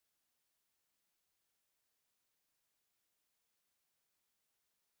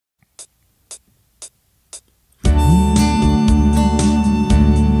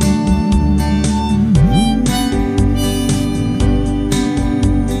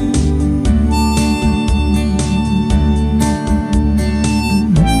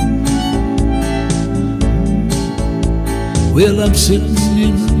Well, I'm sitting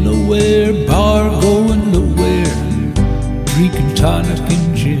in nowhere, bar going nowhere, drinking tonic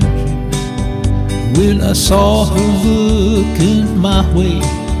and gin, when I saw her looking my way,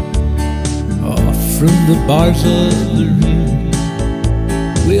 off from the bar's other end.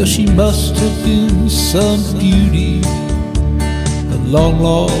 Well, she must have been some beauty a long,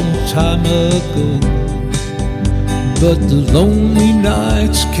 long time ago, but the lonely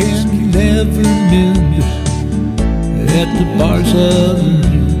nights can never mend at the bar's other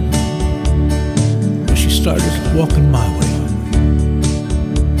end. Well, she started walking my way.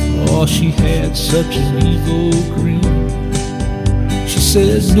 Oh, she had such an evil grin. She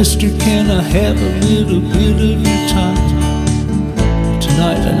said, "Mister, can I have a little bit of your time?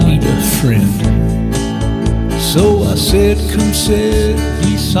 Tonight I need a friend." So I said, "Come sit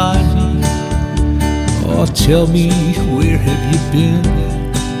beside me. Oh, tell me, where have you been?"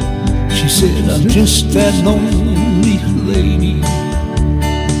 She said, "I'm just that lonely lady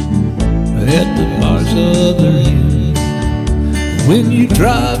at the bar's other end. When you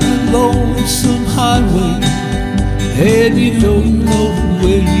drive the lonesome highway and you don't know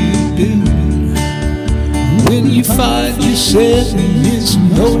where you've been, when you find yourself in some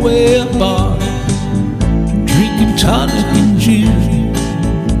nowhere bar, drinking tonic and gin,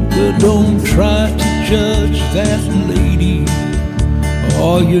 well, don't try to judge that lady.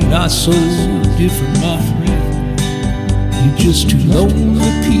 Oh, you're not so different, my friend. You're just two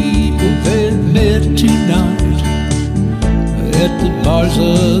lonely people that met tonight at the bar's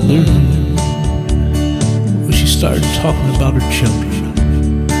other end." Well, she started talking about her children.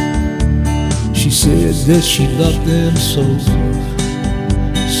 She said that she loved them so.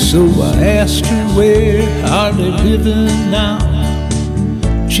 So I asked her, where are they living now?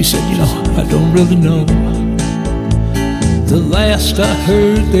 She said, "You know, I don't really know. The last I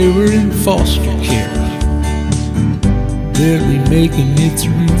heard, they were in foster care, barely making it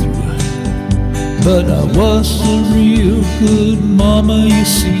through. But I was a real good mama, you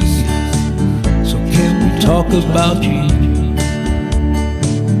see. So can we talk about you?"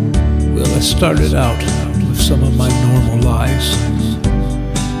 Well, I started out with some of my normal lies,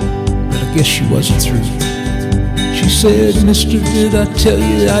 but I guess she wasn't through. She said, "Mister, did I tell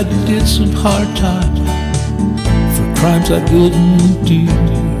you I did some hard time for crimes I didn't do?"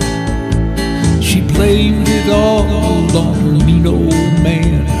 She blamed it all on her mean old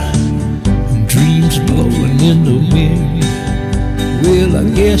man, dreams blowing in the wind. Well, I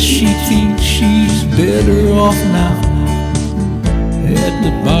guess she thinks she's better off now at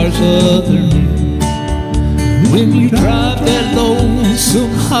the bar's other end. When you drive that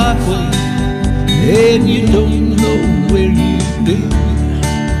lonesome highway and you don't know where you've been,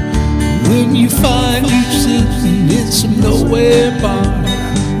 when you find yourself in some nowhere bar,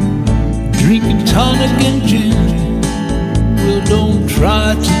 drinking tonic and gin, well, don't try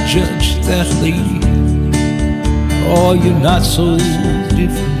to judge that lady. Oh, you're not so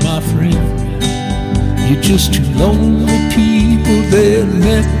different, my friend. You're just two lonely people that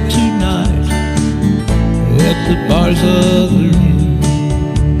met tonight at the bar's other end.